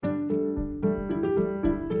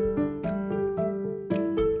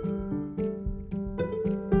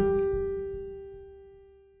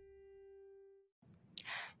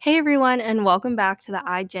Hey everyone, and welcome back to the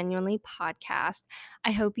I Genuinely podcast. I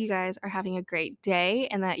hope you guys are having a great day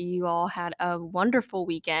and that you all had a wonderful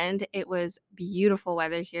weekend. It was beautiful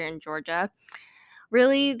weather here in Georgia.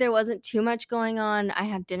 Really, there wasn't too much going on. I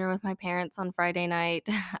had dinner with my parents on Friday night.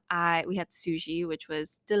 We had sushi, which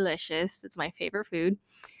was delicious. It's my favorite food.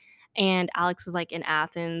 And Alex was like in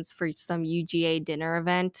Athens for some UGA dinner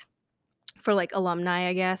event for like alumni,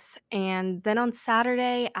 I guess. And then on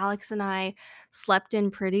Saturday, Alex and I slept in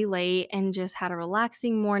pretty late and just had a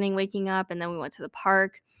relaxing morning waking up. And then we went to the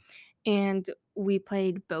park and we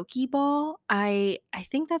played Boki ball. I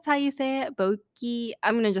think that's how you say it. Boki.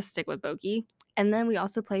 I'm gonna just stick with Boki. And then we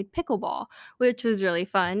also played pickleball, which was really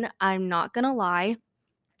fun. I'm not gonna lie.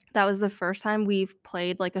 That was the first time we've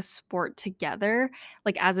played, like, a sport together,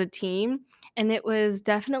 like, as a team, and it was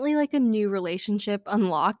definitely, like, a new relationship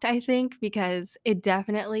unlocked, I think, because it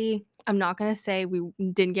definitely I'm not gonna say we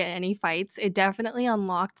didn't get any fights. It definitely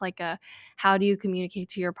unlocked, like, a how do you communicate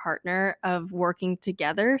to your partner of working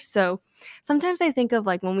together. So, sometimes I think of,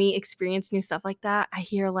 like, when we experience new stuff like that, I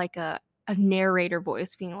hear, like, a narrator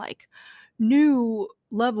voice being like, "New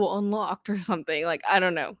level unlocked," or something, like, I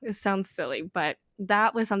don't know. It sounds silly, but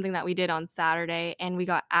that was something that we did on Saturday, and we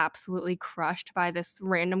got absolutely crushed by this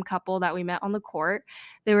random couple that we met on the court.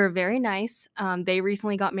 They were very nice. They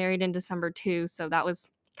recently got married in December too, so that was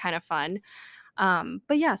kind of fun.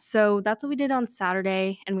 But yeah, so that's what we did on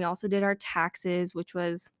Saturday, and we also did our taxes, which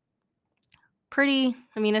was pretty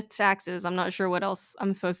I mean, it's taxes. I'm not sure what else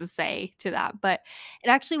I'm supposed to say to that, but it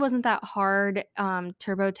actually wasn't that hard.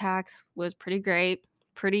 TurboTax was pretty great,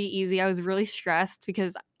 pretty easy. I was really stressed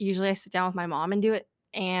because usually I sit down with my mom and do it,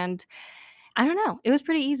 and I don't know, it was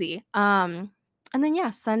pretty easy. And then,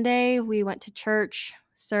 yeah, Sunday, we went to church,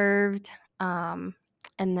 served, and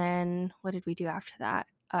then what did we do after that?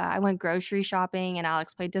 I went grocery shopping, and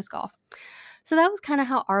Alex played disc golf. So that was kinda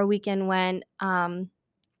how our weekend went.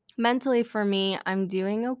 Mentally for me, I'm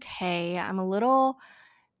doing okay. I'm a little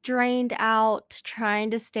drained out,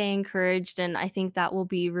 trying to stay encouraged, and I think that will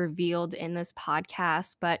be revealed in this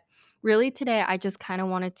podcast. But really, today, I just kind of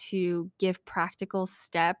wanted to give practical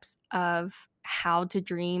steps of how to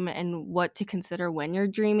dream and what to consider when you're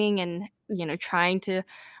dreaming and trying to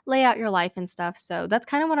lay out your life and stuff. So that's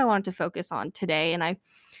kind of what I wanted to focus on today. And I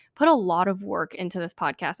put a lot of work into this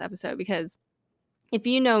podcast episode because if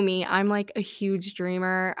you know me, I'm like a huge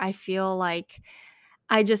dreamer. I feel like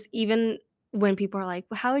I just even when people are like,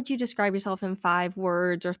 "Well, how would you describe yourself in 5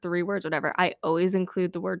 words or 3 words?" Whatever, I always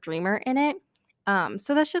include the word dreamer in it.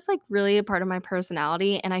 So that's just, like, really a part of my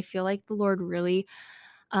personality, and I feel like the Lord really,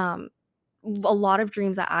 um a lot of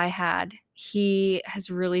dreams that I had, He has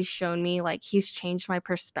really shown me, like, He's changed my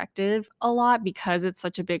perspective a lot because it's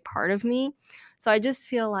such a big part of me. So I just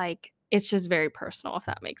feel like it's just very personal, if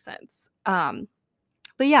that makes sense.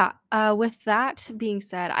 But yeah, with that being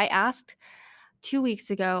said, I asked 2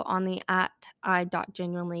 weeks ago on the at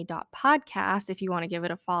I.genuinely.podcast, if you wanna give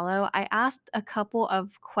it a follow, I asked a couple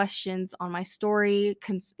of questions on my story,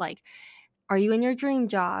 like, "Are you in your dream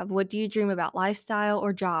job? What do you dream about, lifestyle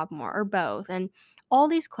or job more, or both?" And all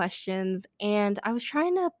these questions, and I was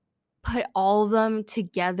trying to put all of them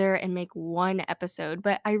together and make one episode,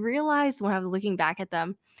 but I realized when I was looking back at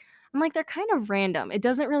them, I'm like, they're kind of random. It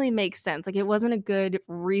doesn't really make sense. Like, it wasn't a good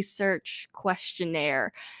research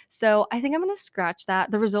questionnaire. So I think I'm going to scratch that.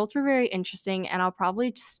 The results were very interesting, and I'll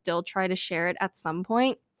probably still try to share it at some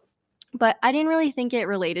point. But I didn't really think it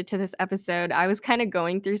related to this episode. I was kind of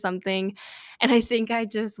going through something, and I think I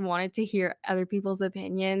just wanted to hear other people's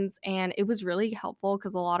opinions. And it was really helpful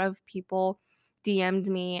because a lot of people DM'd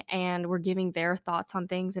me and were giving their thoughts on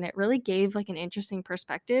things, and it really gave like an interesting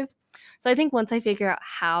perspective. So I think once I figure out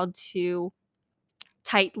how to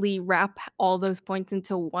tightly wrap all those points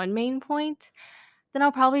into one main point, then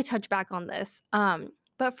I'll probably touch back on this.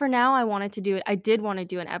 But for now, I did want to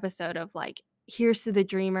do an episode of like, here's to the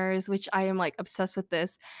dreamers, which I am like obsessed with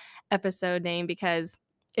this episode name because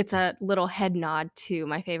it's a little head nod to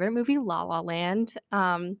my favorite movie, La La Land.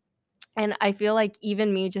 And I feel like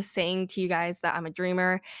even me just saying to you guys that I'm a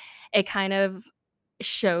dreamer, it kind of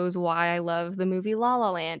shows why I love the movie La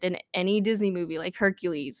La Land and any Disney movie like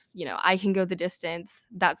Hercules, I Can Go the Distance.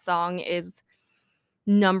 That song is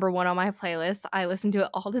number 1 on my playlist. I listen to it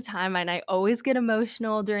all the time, and I always get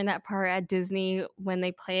emotional during that part at Disney when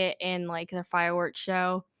they play it in, like, their fireworks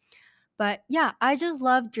show. But, yeah, I just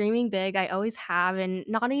love dreaming big, I always have, and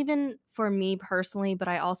not even for me personally, but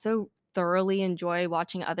I also thoroughly enjoy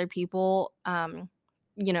watching other people,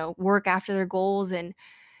 work after their goals and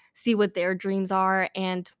see what their dreams are,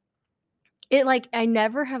 and I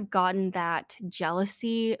never have gotten that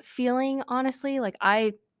jealousy feeling, honestly, like,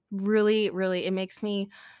 I really, really, it makes me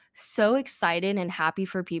so excited and happy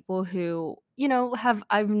for people who, have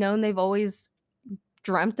I've known they've always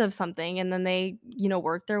dreamt of something and then they,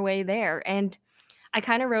 work their way there. And I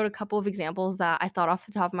kind of wrote a couple of examples that I thought off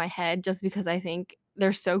the top of my head just because I think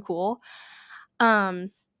they're so cool.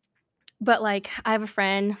 Um, but like I have a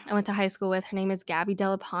friend I went to high school with. Her name is Gabby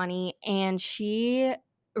Delapani, and she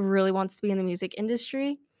really wants to be in the music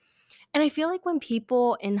industry. And I feel like when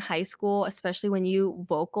people in high school, especially when you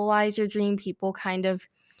vocalize your dream, people kind of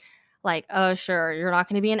like, "Oh, sure, you're not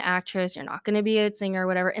gonna be an actress, you're not gonna be a singer or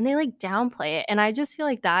whatever," and they, like, downplay it, and I just feel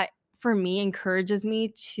like that, for me, encourages me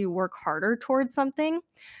to work harder towards something.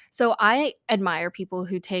 So I admire people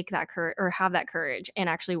who take that courage or have that courage and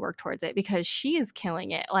actually work towards it because she is killing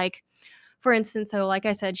it. Like, for instance, so like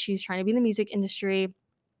I said, she's trying to be in the music industry.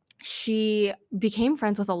 She became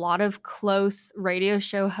friends with a lot of close radio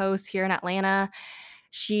show hosts here in Atlanta.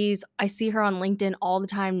 I see her on LinkedIn all the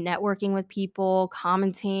time networking with people,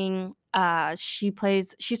 commenting. She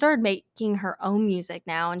started making her own music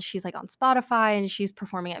now, and she's, like, on Spotify, and she's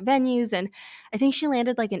performing at venues, and I think she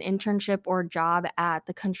landed, like, an internship or job at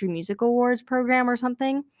the Country Music Awards program or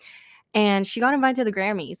something, and she got invited to the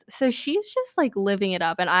Grammys. So she's just, like, living it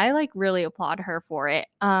up, and I, like, really applaud her for it.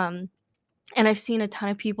 And I've seen a ton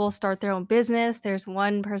of people start their own business. There's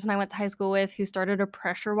one person I went to high school with who started a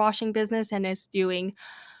pressure washing business and is doing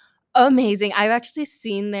amazing. I've actually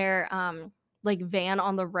seen their, like, van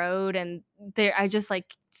on the road, and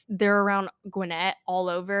they're around Gwinnett all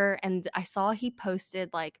over, and I saw he posted,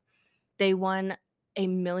 like, they won a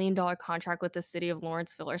 $1,000,000 contract with the city of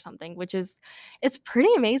Lawrenceville or something, which is it's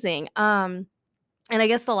pretty amazing. And I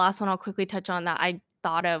guess the last one I'll quickly touch on that I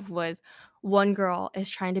thought of was one girl is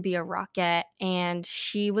trying to be a rockette, and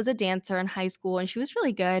she was a dancer in high school, and she was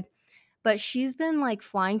really good, but she's been, like,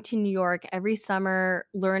 flying to New York every summer,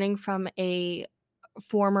 learning from a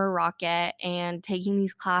former rockette and taking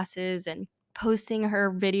these classes and posting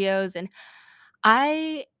her videos, and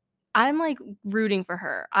I I'm, like, rooting for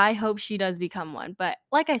her. I hope she does become one, but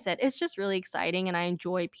like I said, it's just really exciting, and I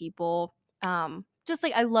enjoy people, just,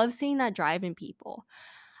 like, I love seeing that drive in people.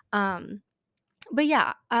 Um, but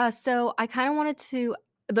yeah, so I kinda wanted to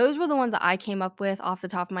those were the ones that I came up with off the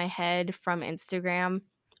top of my head from Instagram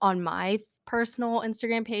on my personal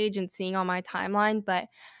Instagram page and seeing on my timeline, but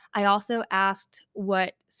I also asked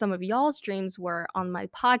what some of y'all's dreams were on my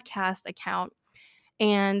podcast account,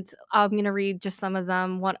 and I'm gonna read just some of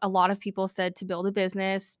them. What a lot of people said: to build a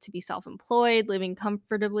business, to be self-employed, living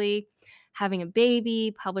comfortably, having a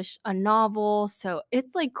baby, publish a novel. So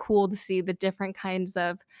it's, like, cool to see the different kinds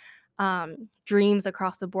of dreams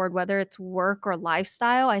across the board, whether it's work or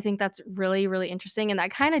lifestyle. I think that's really, really interesting. And that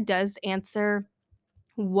kind of does answer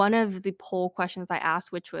one of the poll questions I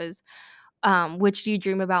asked, which was, which do you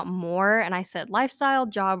dream about more? And I said lifestyle,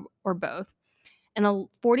 job, or both. And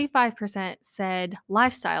 45% said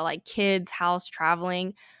lifestyle, like kids, house,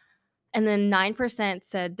 traveling. And then 9%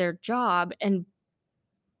 said their job. And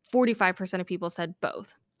 45% of people said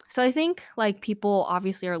both. So I think, like, people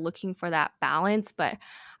obviously are looking for that balance, but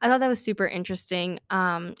I thought that was super interesting.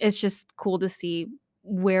 It's just cool to see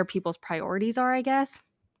where people's priorities are, I guess.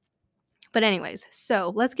 But anyways,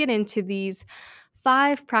 so let's get into these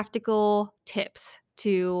 5 practical tips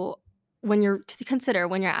to consider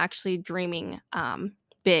when you're actually dreaming,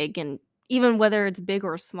 big, and even whether it's big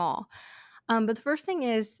or small. But the first thing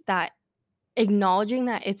is that acknowledging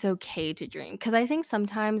that it's okay to dream, because I think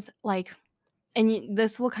sometimes, like,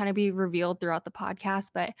 this will kind of be revealed throughout the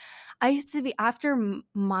podcast, but I used to be after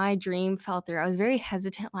my dream fell through, I was very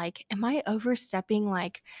hesitant, like, am I overstepping,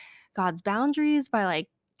 like, God's boundaries by, like,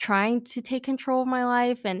 trying to take control of my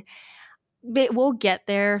life? And we'll get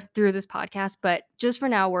there through this podcast, but just for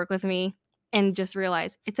now, work with me and just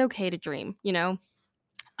realize it's okay to dream, you know?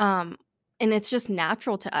 Um, and it's just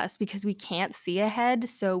natural to us because we can't see ahead,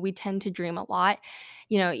 so we tend to dream a lot.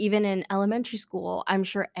 Even in elementary school, I'm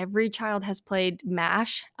sure every child has played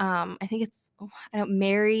MASH. I think it's I don't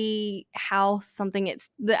Mary House something. It's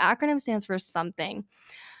the acronym stands for something.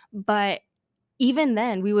 But even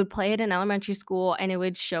then, we would play it in elementary school and it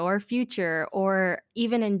would show our future, or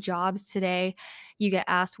even in jobs today, you get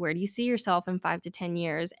asked, where do you see yourself in 5 to 10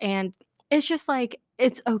 years? And it's just like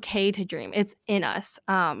it's okay to dream. It's in us.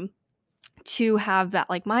 To have that,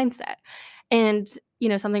 like, mindset. And,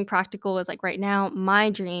 something practical is, like, right now, my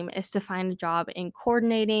dream is to find a job in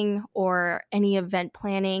coordinating or any event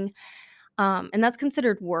planning, and that's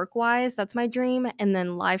considered work-wise, that's my dream. And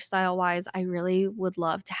then lifestyle-wise, I really would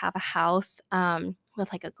love to have a house,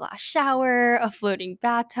 with, like, a glass shower, a floating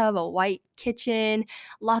bathtub, a white kitchen,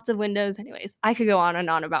 lots of windows. Anyways, I could go on and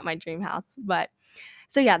on about my dream house, but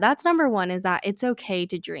So yeah, that's number 1 is that it's okay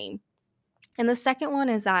to dream. And the second one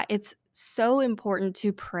is that it's so important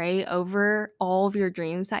to pray over all of your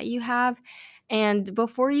dreams that you have. And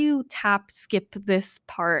before you skip this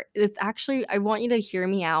part, it's actually, I want you to hear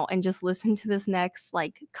me out and just listen to this next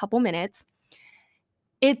like couple minutes.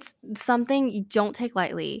 It's something you don't take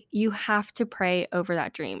lightly. You have to pray over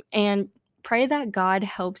that dream and pray that God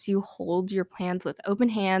helps you hold your plans with open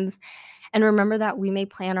hands, and remember that we may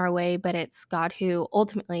plan our way, but it's God who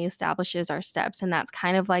ultimately establishes our steps. And that's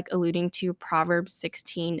kind of like alluding to Proverbs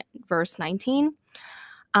 16, verse 19.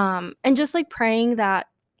 And just like praying that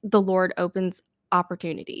the Lord opens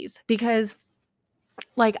opportunities, because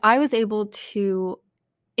like I was able to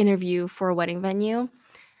interview for a wedding venue.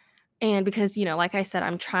 And because, like I said,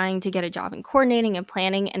 I'm trying to get a job in coordinating and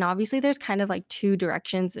planning. And obviously, there's kind of like two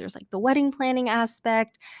directions. There's like the wedding planning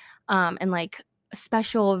aspect, and like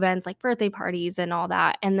special events like birthday parties and all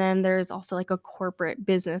that. And then there's also like a corporate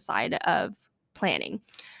business side of planning.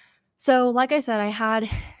 So, like I said, I had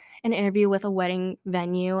an interview with a wedding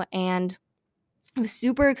venue and I was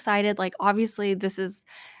super excited. Like, obviously, this is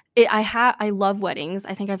it. I love weddings.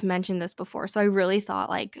 I think I've mentioned this before. So, I really thought,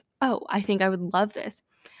 like, oh, I think I would love this.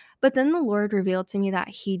 But then the Lord revealed to me that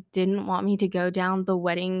He didn't want me to go down the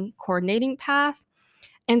wedding coordinating path.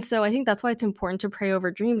 And so I think that's why it's important to pray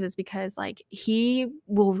over dreams, is because like He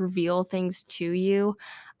will reveal things to you,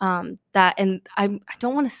 that and I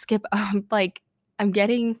don't want to skip like I'm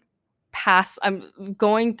getting I'm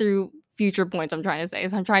going through future points I'm trying to say.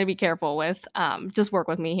 So I'm trying to be careful with just work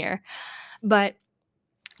with me here. But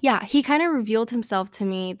yeah, he kind of revealed himself to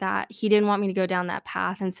me that he didn't want me to go down that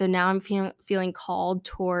path, and so now I'm feeling called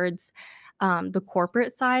towards, the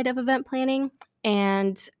corporate side of event planning,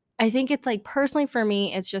 and I think it's, like, personally for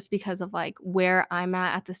me, it's just because of, like, where I'm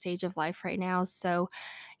at the stage of life right now. So,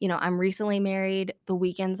 I'm recently married. The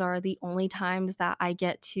weekends are the only times that I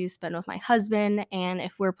get to spend with my husband, and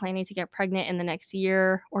if we're planning to get pregnant in the next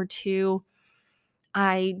year or 2,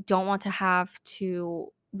 I don't want to have to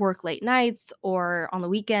work late nights or on the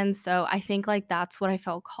weekends, so I think, like, that's what I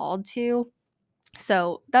felt called to.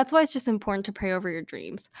 So, that's why it's just important to pray over your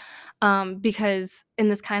dreams, because and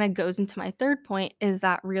this kinda goes into my 3rd point, is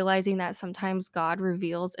that realizing that sometimes God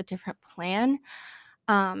reveals a different plan.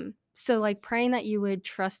 So, like, praying that you would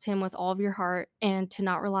trust Him with all of your heart and to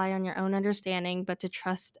not rely on your own understanding, but to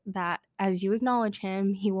trust that as you acknowledge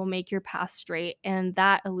Him, He will make your path straight, and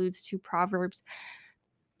that alludes to Proverbs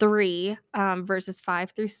 3, verses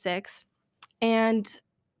 5 through 6. And,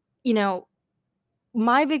 you know,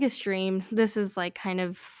 my biggest dream, this is like kind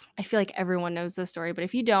of, I feel like everyone knows this story, but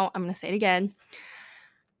if you don't, I'm going to say it again.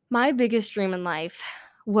 My biggest dream in life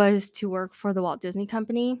was to work for the Walt Disney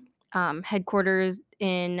Company, headquarters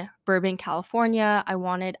in Burbank, California.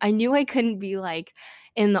 I knew I couldn't be like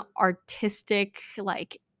in the artistic,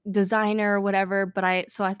 like designer or whatever,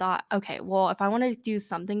 so I thought, okay, well, if I want to do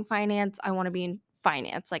something finance, I want to be in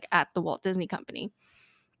finance, like at the Walt Disney Company.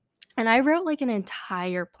 And I wrote like an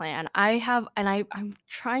entire plan. I'm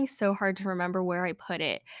trying so hard to remember where I put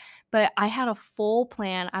it, but I had a full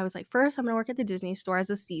plan. I was like, first, I'm gonna work at the Disney store as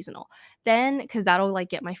a seasonal. Then, because that'll like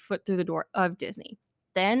get my foot through the door of Disney.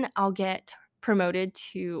 Then I'll get promoted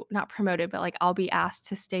to not promoted, but like I'll be asked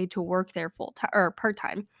to stay to work there full time or part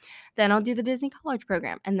time. Then I'll do the Disney College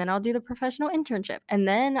program, and then I'll do the professional internship, and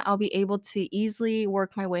then I'll be able to easily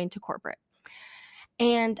work my way into corporate.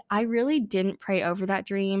 And I really didn't pray over that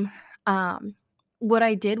dream. Um, what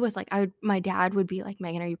I did was, like, my dad would be like,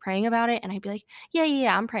 "Megan, are you praying about it?" And I'd be like, "Yeah, yeah,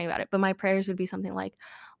 yeah, I'm praying about it." But my prayers would be something like,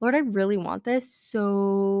 "Lord, I really want this,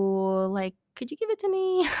 so, like, could you give it to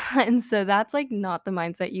me?" And so that's, like, not the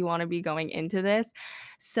mindset you wanna be going into this.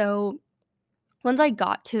 So once I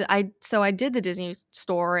got to I did the Disney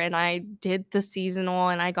store and I did the seasonal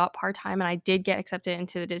and I got part-time and I did get accepted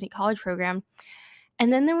into the Disney College program.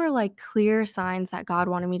 And then there were, like, clear signs that God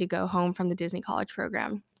wanted me to go home from the Disney College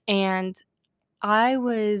program, and I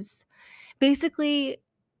was basically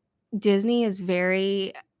Disney is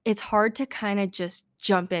very it's hard to kinda just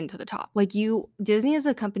jump into the top. Like, Disney is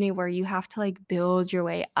a company where you have to, like, build your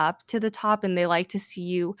way up to the top, and they like to see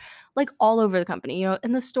you, like, all over the company,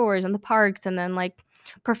 in the stores and the parks and then, like,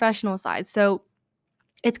 professional side. So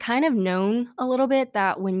it's kind of known a little bit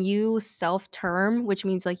that when you self-term, which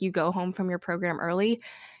means, like, you go home from your program early,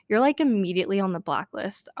 you're, like, immediately on the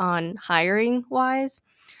blacklist on hiring wise.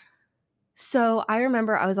 So, I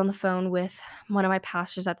remember I was on the phone with one of my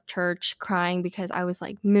pastors at the church crying because I was,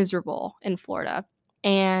 like, miserable in Florida,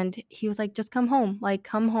 and he was like, "Just come home, like,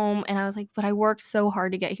 come home," and I was like, "But I worked so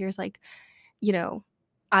hard to get here." He's like, you know,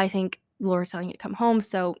 "I think the Lord's telling you to come home,"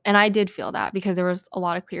 so and I did feel that because there was a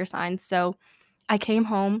lot of clear signs. So, I came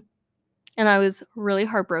home. and I was really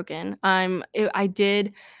heartbroken. I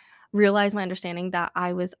did realize my understanding that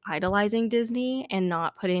I was idolizing Disney and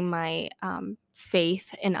not putting my,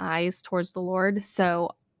 faith and eyes towards the Lord,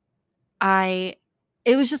 so I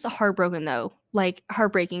it was just heartbroken though, like,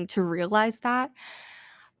 heartbreaking to realize that,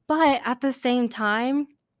 but at the same time,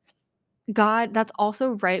 God that's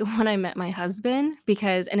also right when I met my husband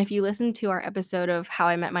because and if you listen to our episode of How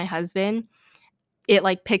I Met My Husband, it,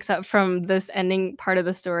 like, picks up from this ending part of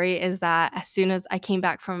the story is that as soon as I came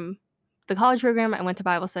back from the college program, I went to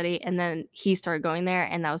Bible study, and then he started going there,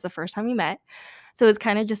 and that was the first time we met. So it's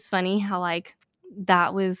kinda just funny how, like,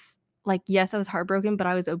 that was like, yes, I was heartbroken, but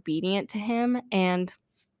I was obedient to him, and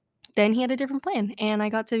then he had a different plan, and I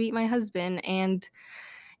got to meet my husband, and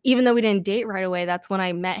even though we didn't date right away, that's when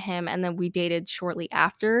I met him, and then we dated shortly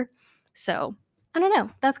after. So, I don't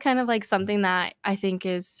know, that's kind of, like, something that I think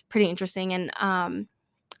is pretty interesting, and,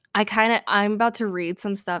 I'm about to read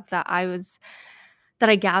some stuff that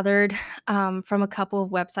I gathered, from a couple of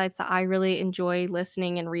websites that I really enjoy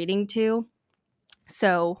listening and reading to.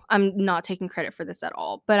 So, I'm not taking credit for this at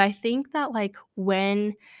all, but I think that, like,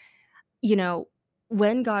 you know,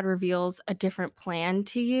 when God reveals a different plan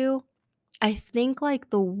to you, I think, like,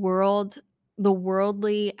 the worldly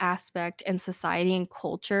aspect and society and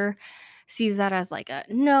culture sees that as, like, a,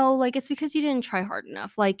 "No, like, it's because you didn't try hard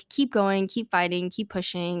enough, like, keep going, keep fighting, keep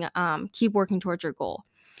pushing, keep working towards your goal."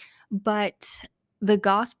 But the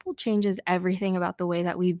gospel changes everything about the way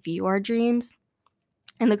that we view our dreams.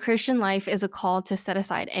 And the Christian life is a call to set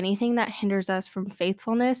aside anything that hinders us from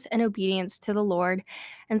faithfulness and obedience to the Lord.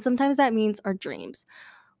 And sometimes that means our dreams.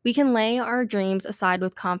 We can lay our dreams aside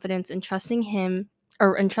with confidence in trusting Him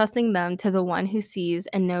or entrusting them to the one who sees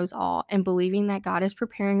and knows all and believing that God is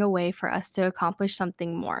preparing a way for us to accomplish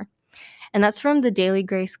something more. And that's from the Daily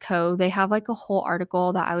Grace Co. They have like a whole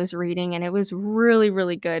article that I was reading, and it was really,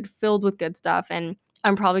 really good, filled with good stuff. And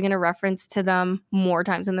I'm probably going to reference to them more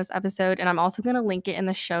times in this episode. And I'm also going to link it in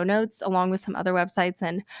the show notes along with some other websites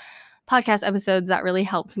and podcast episodes that really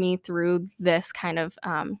helped me through this kind of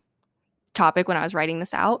topic when I was writing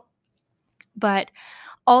this out. But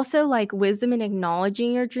also, like, wisdom in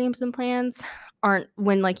acknowledging your dreams and plans aren't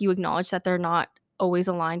when like you acknowledge that they're not always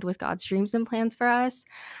aligned with God's dreams and plans for us.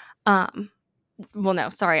 Um, well, no,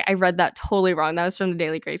 sorry, I read that totally wrong. That was from the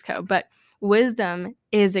Daily Grace Co. But wisdom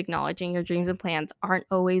is acknowledging your dreams and plans aren't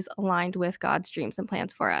always aligned with God's dreams and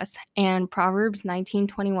plans for us. And Proverbs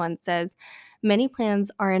 19:21 says, "Many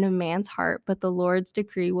plans are in a man's heart, but the Lord's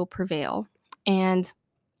decree will prevail." And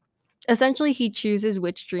essentially, he chooses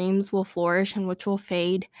which dreams will flourish and which will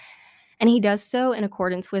fade. And he does so in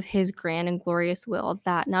accordance with his grand and glorious will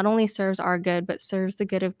that not only serves our good, but serves the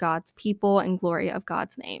good of God's people and glory of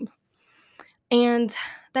God's name. And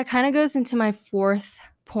that kind of goes into my fourth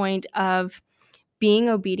point of being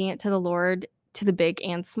obedient to the Lord to the big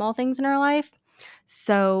and small things in our life.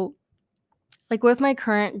 So, like with my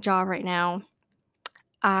current job right now,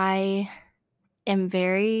 I am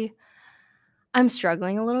very I'm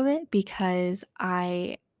struggling a little bit because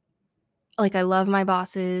I love my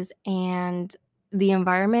bosses and the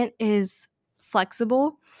environment is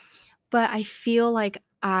flexible, but I feel like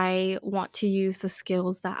I want to use the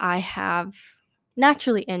skills that I have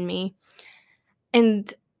naturally in me.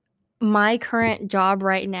 And my current job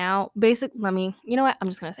right now, you know what? I'm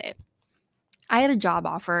just gonna say it. I had a job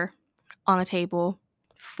offer on the table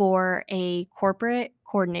for a corporate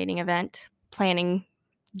coordinating event planning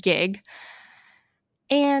gig.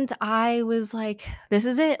 And I was like, this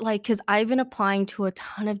is it. Like, cause I've been applying to a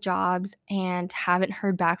ton of jobs and haven't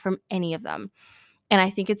heard back from any of them. And I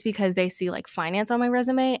think it's because they see like finance on my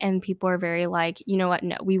resume and people are very like, you know what?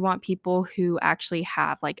 No, we want people who actually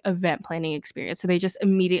have like event planning experience. So they just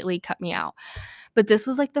immediately cut me out. But this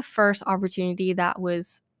was like the first opportunity that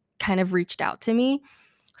was kind of reached out to me.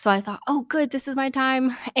 So I thought, "Oh, good, this is my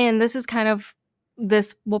time." And this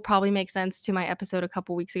will probably make sense to my episode a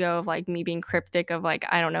couple weeks ago of like me being cryptic of like,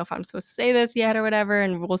 I don't know if I'm supposed to say this yet or whatever,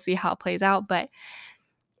 and we'll see how it plays out. But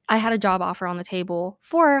I had a job offer on the table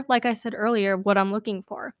for, like I said earlier, what I'm looking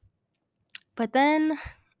for. But then,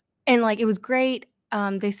 and like it was great.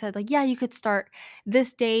 They said, like, yeah, you could start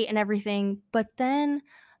this date and everything. But then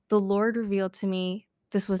the Lord revealed to me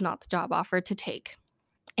this was not the job offer to take.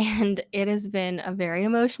 And it has been a very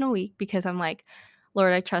emotional week because I'm like,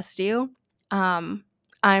 Lord, I trust you. Um,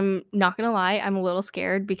 I'm not gonna lie, I'm a little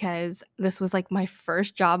scared because this was like my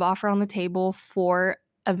first job offer on the table for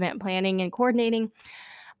event planning and coordinating,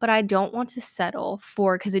 but I don't want to settle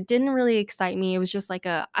for because it didn't really excite me. It was just like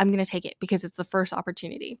I'm gonna take it because it's the first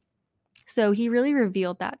opportunity. So he really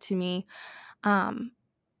revealed that to me. Um,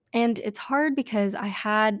 and it's hard because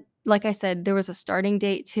like I said, there was a starting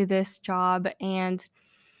date to this job, and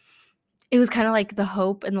it was kinda like the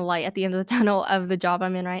hope and the light at the end of the tunnel of the job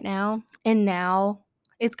I'm in right now, and now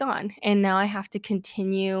it's gone, and now I have to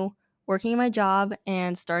continue working in my job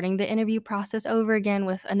and starting the interview process over again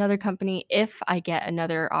with another company if I get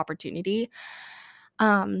another opportunity.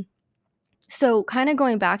 Um, so kinda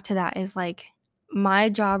going back to that is, like, my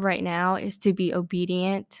job right now is to be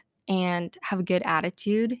obedient and have a good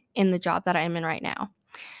attitude in the job that I am in right now.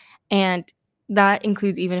 And that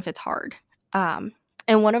includes even if it's hard. Um,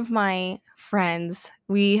 and one of my friends,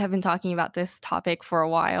 we have been talking about this topic for a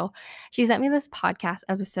while. She sent me this podcast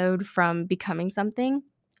episode from Becoming Something,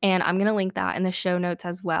 and I'm going to link that in the show notes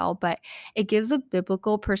as well. But it gives a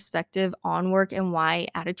biblical perspective on work and why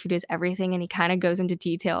attitude is everything. And he kind of goes into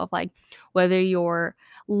detail of like whether you're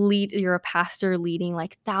a pastor leading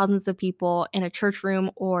like thousands of people in a church room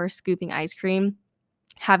or scooping ice cream,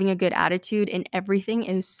 having a good attitude in everything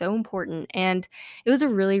is so important. And it was a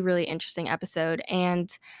really, really interesting episode. And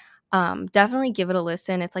definitely give it a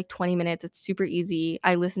listen. It's like 20 minutes. It's super easy.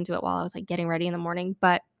 I listened to it while I was like getting ready in the morning.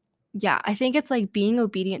 But yeah, I think it's like being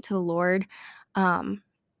obedient to the Lord um,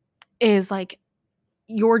 is like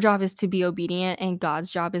your job is to be obedient and God's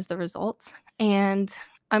job is the results. And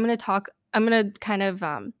I'm going to kind of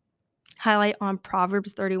highlight on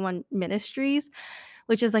Proverbs 31 Ministries,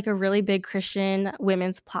 which is like a really big Christian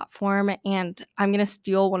women's platform. And I'm going to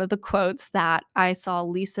steal one of the quotes that I saw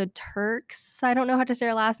Lisa Turks. I don't know how to say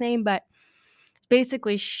her last name, but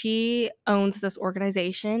basically, she owns this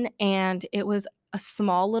organization and it was a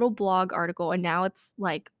small little blog article. And now it's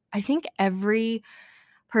like, I think every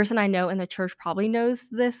person I know in the church probably knows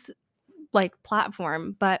this like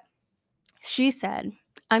platform, but she said,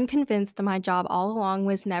 I'm convinced my job all along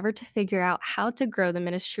was never to figure out how to grow the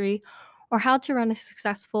ministry or how to run a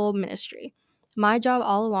successful ministry. My job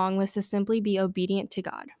all along was to simply be obedient to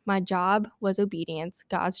God. My job was obedience,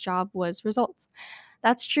 God's job was results.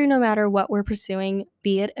 That's true no matter what we're pursuing,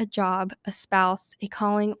 be it a job, a spouse, a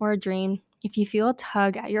calling, or a dream. If you feel a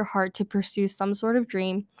tug at your heart to pursue some sort of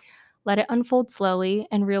dream, let it unfold slowly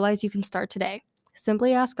and realize you can start today.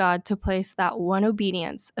 Simply ask God to place that one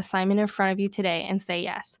obedience assignment in front of you today and say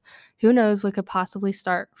yes. Who knows what could possibly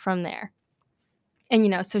start from there?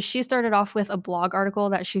 And, so she started off with a blog article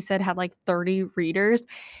that she said had like 30 readers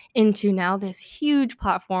into now this huge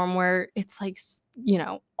platform where it's like,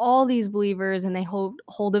 all these believers and they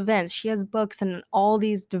hold events. She has books and all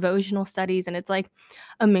these devotional studies. And it's like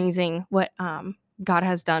amazing what God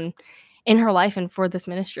has done in her life and for this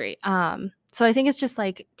ministry. So I think it's just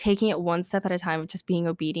like taking it one step at a time, just being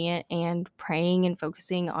obedient and praying and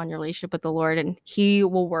focusing on your relationship with the Lord, and He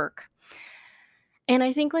will work. And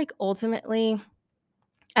I think like ultimately,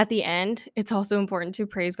 at the end, it's also important to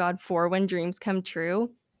praise God for when dreams come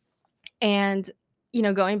true. And,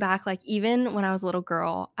 going back, like even when I was a little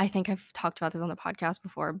girl, I think I've talked about this on the podcast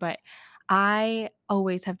before, but I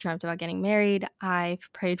always have dreamt about getting married. I've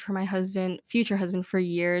prayed for my future husband for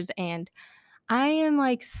years, and I am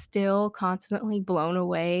like still constantly blown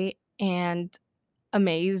away and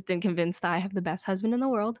amazed and convinced that I have the best husband in the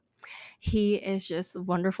world. He is just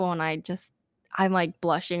wonderful, and I'm, like,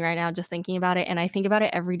 blushing right now just thinking about it, and I think about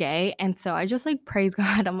it every day, and so I just, like, praise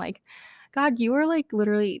God. I'm like, "God, you are, like,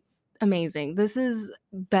 literally amazing. This is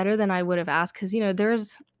better than I would have asked." Because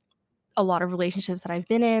there's a lot of relationships that I've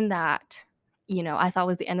been in that, I thought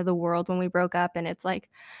was the end of the world when we broke up, and it's like,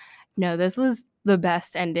 no, this was the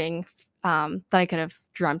best ending, that I could have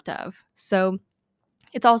dreamt of. So,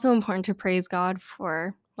 it's also important to praise God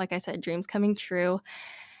for, like I said, dreams coming true.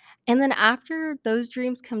 And then after those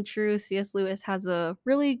dreams come true, C.S. Lewis has a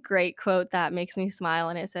really great quote that makes me smile,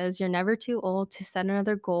 and it says, "You're never too old to set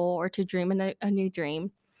another goal or to dream a new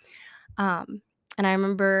dream." Um, and I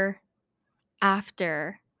remember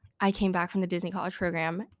after I came back from the Disney College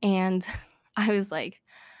program, and I was like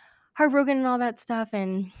heartbroken and all that stuff,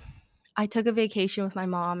 and I took a vacation with my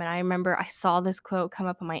mom, and I remember I saw this quote come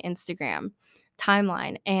up on my Instagram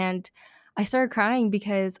timeline, and I started crying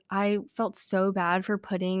because I felt so bad for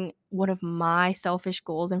putting one of my selfish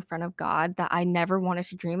goals in front of God that I never wanted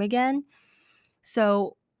to dream again.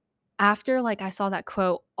 So after like I saw that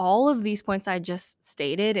quote, all of these points I just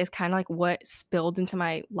stated is kind of like what spilled into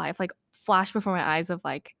my life, like flashed before my eyes of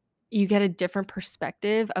like you get a different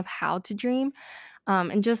perspective of how to dream.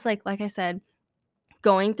 And just like I said,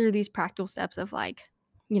 going through these practical steps of like,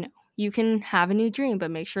 you can have a new dream, but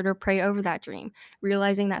make sure to pray over that dream,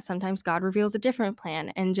 realizing that sometimes God reveals a different plan,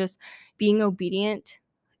 and just being obedient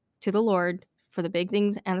to the Lord for the big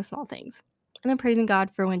things and the small things. And then praising God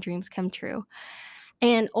for when dreams come true.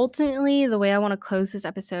 And ultimately, the way I want to close this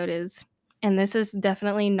episode is and this is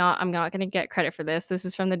definitely not, I'm not going to get credit for this. This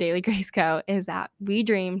is from the Daily Grace Co. Is that we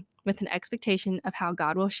dream with an expectation of how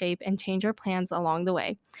God will shape and change our plans along the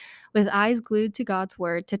way, with eyes glued to God's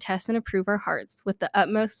word to test and approve our hearts, with the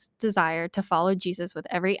utmost desire to follow Jesus with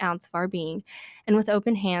every ounce of our being, and with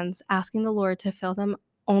open hands, asking the Lord to fill them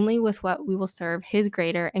only with what we will serve his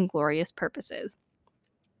greater and glorious purposes.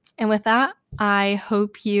 And with that, I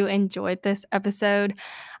hope you enjoyed this episode.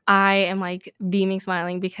 I am like beaming,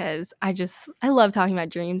 smiling because I love talking about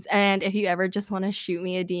dreams. And if you ever just want to shoot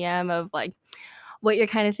me a DM of like what you're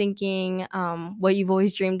kind of thinking, what you've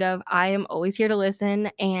always dreamed of, I am always here to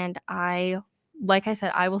listen. And like I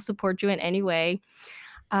said, I will support you in any way.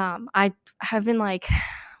 I have been like,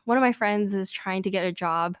 one of my friends is trying to get a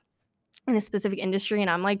job in a specific industry,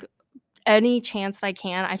 and I'm like, any chance that I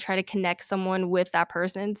can, I try to connect someone with that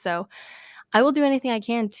person. So I will do anything I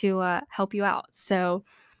can to help you out. So,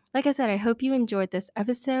 like I said, I hope you enjoyed this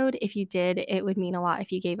episode. If you did, it would mean a lot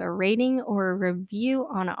if you gave a rating or a review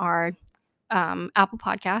on our Apple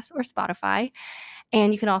Podcasts or Spotify.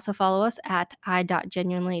 And you can also follow us at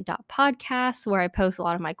i.genuinely.podcast, where I post a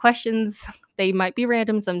lot of my questions. They might be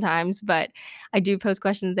random sometimes, but I do post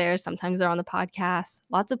questions there. Sometimes they're on the podcast.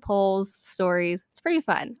 Lots of polls, stories. It's pretty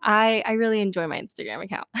fun. I really enjoy my Instagram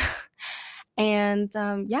account. And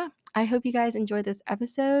yeah, I hope you guys enjoyed this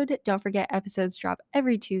episode. Don't forget, episodes drop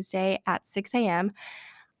every Tuesday at 6 a.m.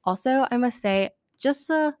 Also, I must say, just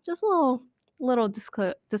a little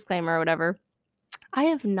disclaimer or whatever. I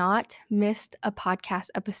have not missed a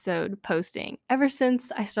podcast episode posting ever since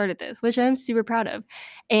I started this, which I'm super proud of.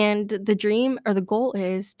 And the dream or the goal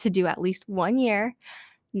is to do at least 1 year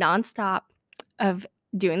nonstop of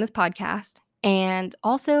doing this podcast. And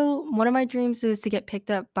also, one of my dreams is to get picked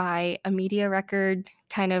up by a media record,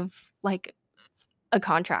 kind of like a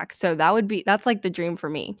contract. So that's like the dream for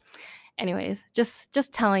me. Anyways,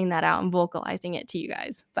 just telling that out and vocalizing it to you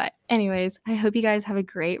guys. But anyways, I hope you guys have a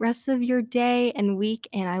great rest of your day and week,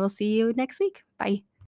 and I will see you next week. Bye.